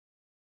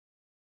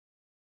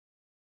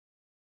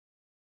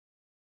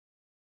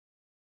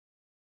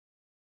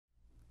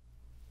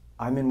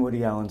I'm in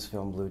Woody Allen's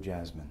film Blue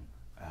Jasmine.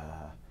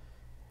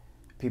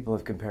 People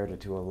have compared it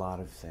to a lot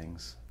of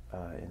things.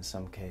 In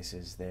some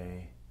cases,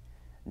 they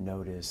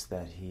notice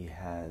that he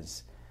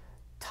has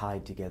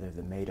tied together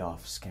the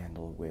Madoff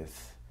scandal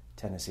with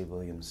Tennessee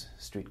Williams'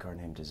 Streetcar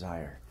Named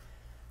Desire.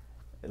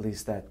 At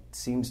least that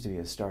seems to be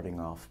a starting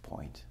off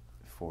point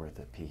for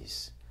the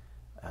piece.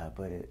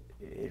 But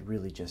it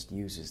really just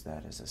uses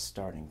that as a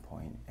starting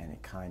point, and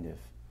it kind of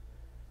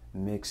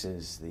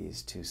mixes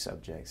these two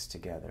subjects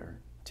together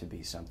to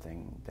be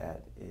something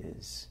that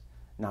is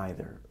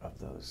neither of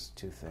those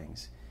two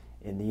things.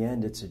 In the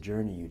end, it's a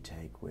journey you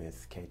take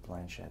with Cate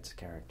Blanchett's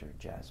character,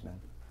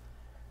 Jasmine.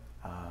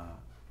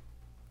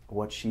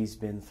 What she's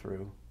been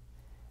through,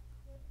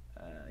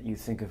 you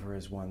think of her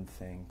as one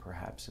thing,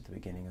 perhaps at the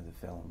beginning of the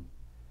film,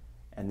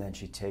 and then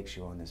she takes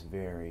you on this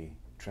very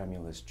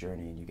tremulous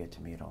journey, and you get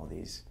to meet all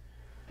these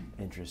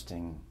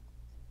interesting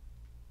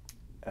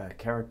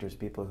characters,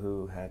 people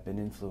who have been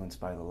influenced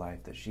by the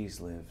life that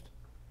she's lived.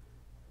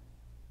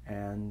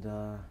 And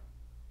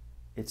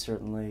it's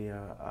certainly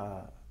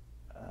an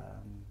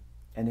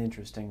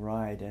interesting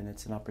ride, and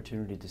it's an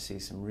opportunity to see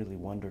some really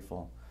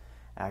wonderful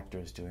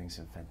actors doing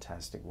some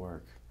fantastic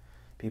work.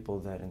 People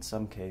that in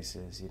some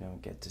cases you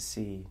don't get to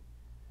see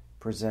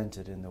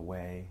presented in the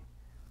way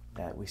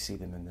that we see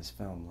them in this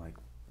film, like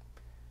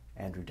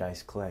Andrew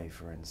Dice Clay,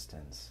 for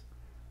instance,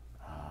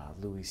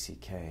 Louis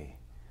C.K.,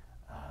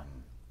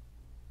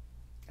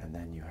 and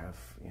then you have,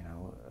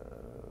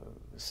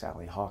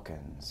 Sally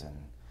Hawkins and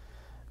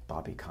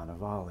Bobby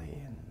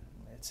Cannavale, and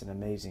it's an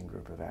amazing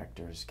group of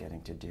actors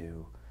getting to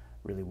do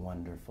really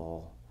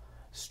wonderful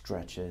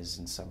stretches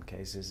in some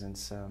cases and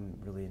some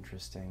really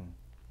interesting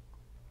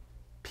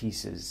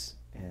pieces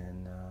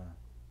in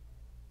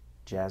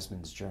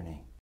Jasmine's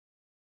journey.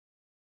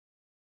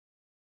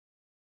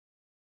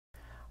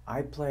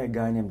 I play a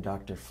guy named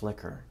Dr.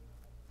 Flicker,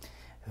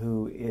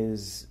 who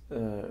is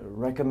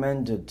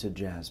recommended to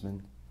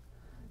Jasmine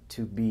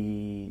to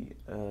be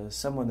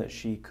someone that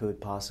she could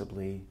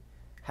possibly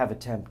have a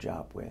temp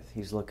job with.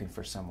 He's looking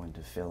for someone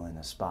to fill in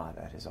a spot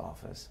at his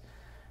office.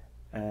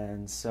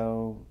 And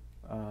so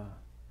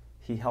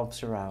he helps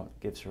her out,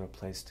 gives her a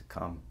place to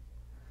come.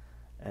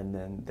 And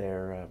then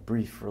their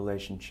brief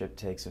relationship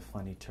takes a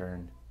funny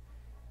turn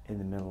in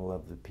the middle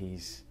of the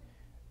piece.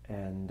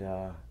 And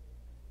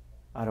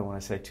I don't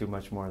want to say too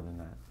much more than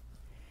that.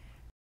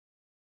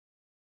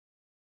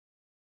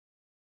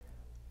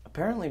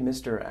 Apparently,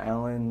 Mr.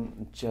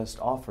 Allen just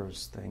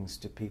offers things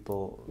to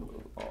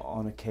people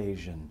on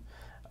occasion.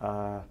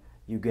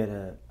 You get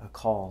a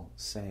call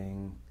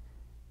saying,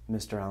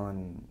 Mr.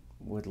 Allen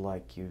would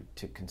like you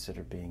to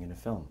consider being in a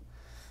film.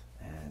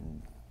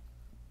 And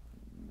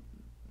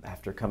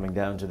after coming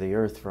down to the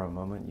earth for a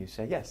moment, you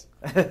say yes.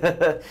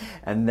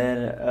 And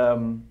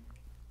then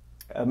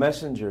a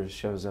messenger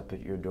shows up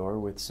at your door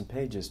with some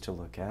pages to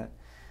look at.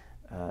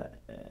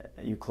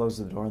 You close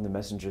the door and the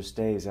messenger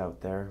stays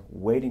out there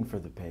waiting for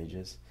the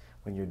pages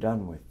when you're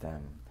done with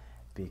them,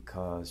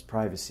 because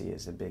privacy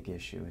is a big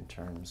issue in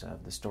terms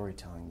of the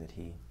storytelling that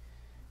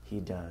he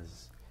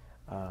does.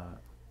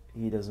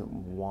 He doesn't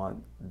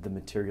want the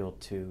material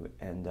to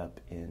end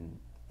up in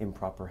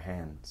improper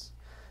hands.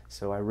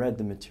 So I read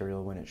the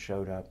material when it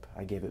showed up.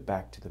 I gave it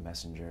back to the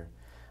messenger.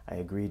 I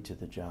agreed to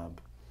the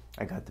job.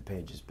 I got the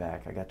pages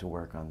back. I got to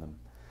work on them.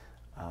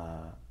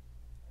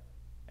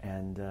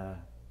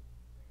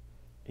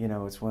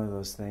 It's one of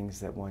those things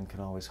that one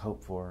can always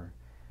hope for,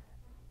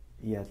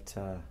 yet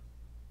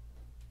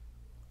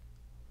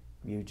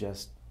you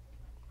just,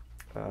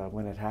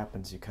 when it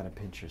happens, you kind of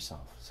pinch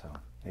yourself. So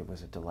it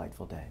was a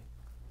delightful day.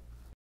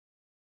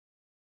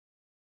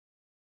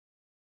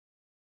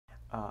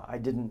 I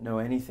didn't know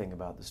anything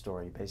about the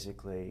story.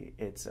 Basically,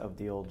 it's of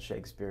the old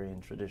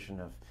Shakespearean tradition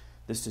of,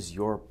 this is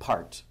your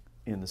part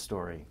in the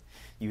story.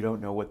 You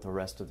don't know what the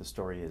rest of the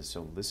story is,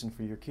 so listen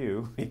for your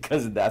cue,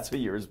 because that's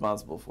what you're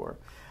responsible for.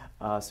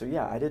 So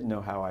yeah, I didn't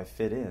know how I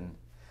fit in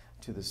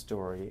to the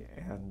story,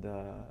 and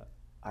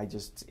I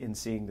just, in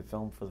seeing the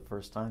film for the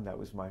first time, that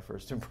was my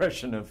first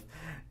impression of,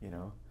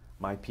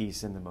 my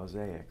piece in the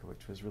mosaic,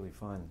 which was really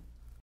fun.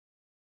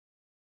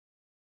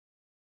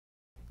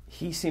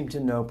 He seemed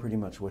to know pretty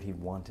much what he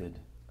wanted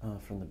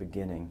from the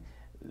beginning.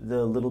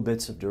 The little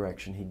bits of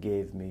direction he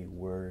gave me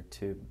were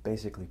to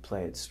basically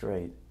play it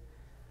straight,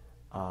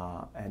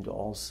 and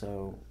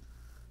also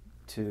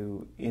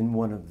to, in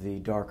one of the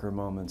darker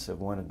moments of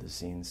one of the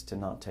scenes, to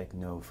not take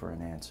no for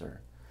an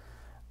answer.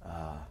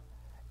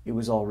 It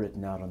was all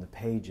written out on the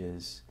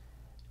pages,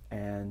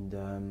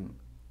 and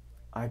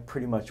I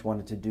pretty much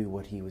wanted to do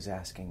what he was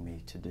asking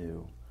me to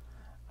do.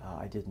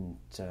 I didn't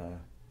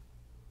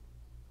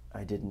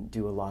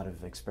do a lot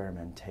of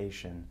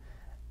experimentation.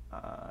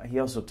 He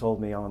also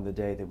told me on the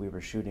day that we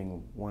were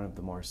shooting one of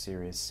the more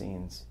serious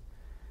scenes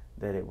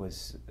that it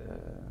was,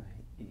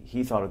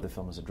 he thought of the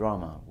film as a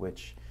drama,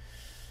 which,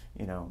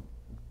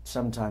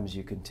 sometimes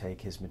you can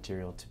take his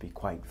material to be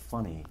quite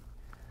funny,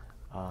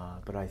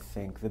 but I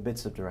think the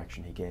bits of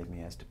direction he gave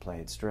me as to play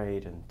it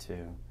straight and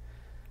to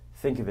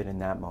think of it in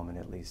that moment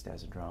at least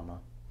as a drama.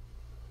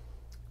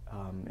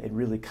 it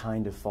really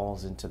kind of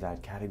falls into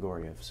that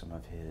category of some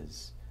of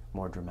his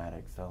more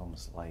dramatic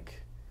films,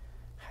 like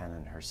Hannah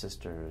and Her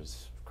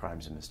Sisters,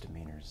 Crimes and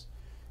Misdemeanors.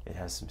 It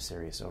has some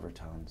serious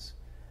overtones.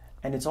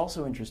 And it's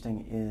also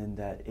interesting in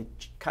that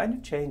it kind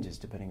of changes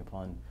depending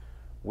upon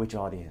which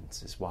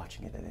audience is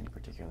watching it at any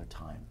particular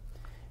time.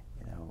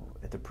 You know,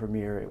 at the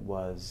premiere, it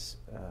was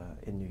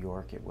in New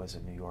York. It was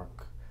a New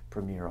York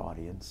premiere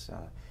audience.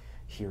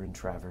 Here in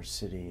Traverse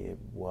City, it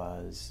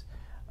was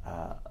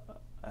a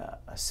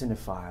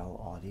cinephile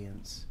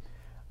audience.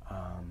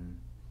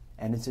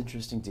 And it's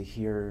interesting to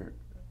hear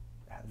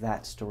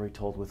that story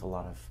told with a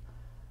lot of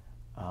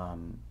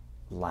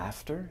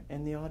laughter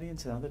in the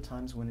audience, and other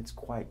times when it's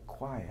quite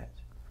quiet.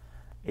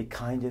 It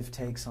kind of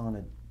takes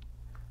on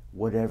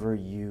whatever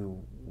you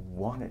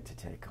want it to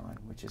take on,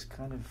 which is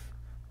kind of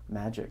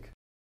magic.